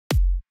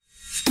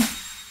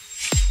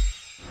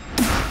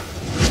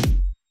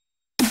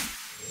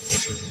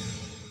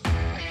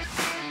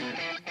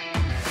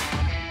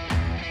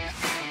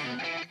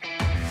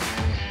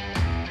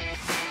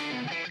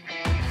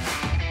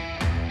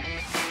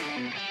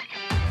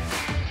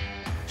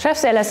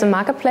Chefsail is a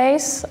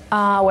marketplace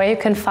where you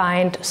can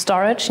find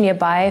storage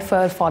nearby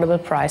for an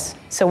affordable price.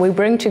 So we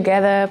bring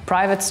together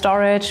private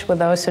storage with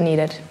those who need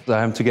it.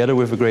 I'm together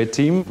with a great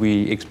team.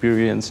 We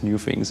experience new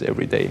things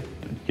every day.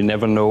 You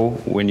never know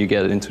when you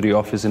get into the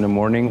office in the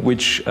morning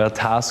which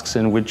tasks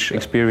and which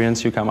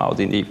experience you come out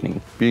in the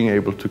evening. Being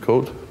able to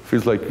code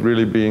feels like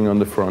really being on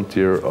the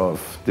frontier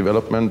of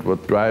development,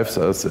 what drives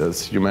us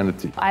as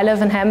humanity. I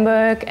live in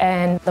Hamburg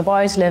and the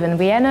boys live in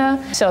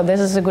Vienna, so this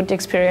is a good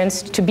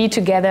experience to be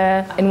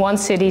together in one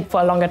city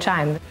for a longer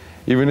time.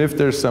 Even if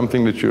there's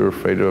something that you're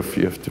afraid of,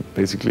 you have to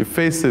basically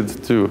face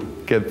it to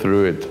get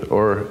through it,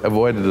 or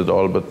avoid it at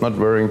all, but not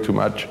worrying too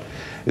much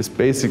is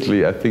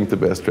basically, I think, the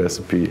best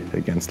recipe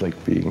against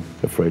being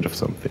afraid of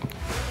something.